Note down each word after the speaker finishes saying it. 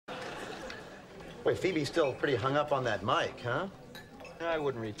Wait, Phoebe's still pretty hung up on that mic, huh? I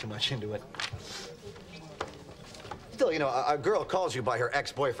wouldn't read too much into it. Still, you know, a girl calls you by her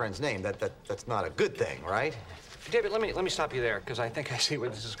ex-boyfriend's name. That's not a good thing, right? David, let me stop you there, because I think I see where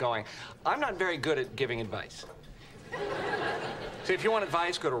this is going. I'm not very good at giving advice. So if you want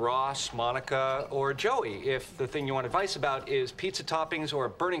advice, go to Ross, Monica, or Joey if the thing you want advice about is pizza toppings or a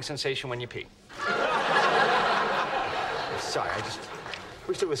burning sensation when you pee. Sorry, I just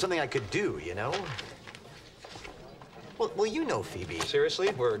wish there was something I could do, you know? Well, you know Phoebe.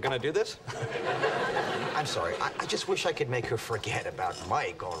 Seriously? We're gonna do this? I'm sorry. I just wish I could make her forget about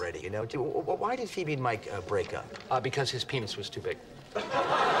Mike already, you know? Why did Phoebe and Mike break up? Because his penis was too big.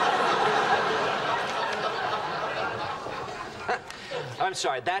 I'm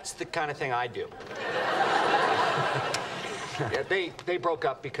sorry, that's the kind of thing I do. Yeah, they broke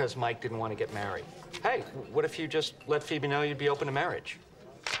up because Mike didn't want to get married. Hey, what if you just let Phoebe know you'd be open to marriage?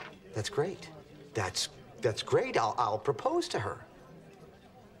 That's great. That's great. I'll propose to her.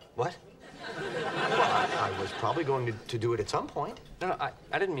 What? Well, I was probably going to do it at some point. No,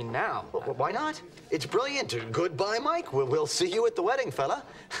 I didn't mean now. Well, why not? It's brilliant. Goodbye, Mike. We'll see you at the wedding, fella.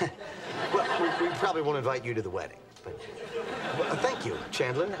 Well, we probably won't invite you to the wedding. But thank you,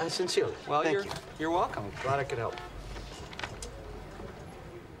 Chandler, sincerely. Well, thank you. You're welcome. Glad I could help.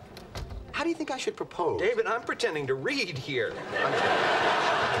 How do you think I should propose? David, I'm pretending to read here. I'm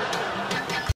sorry.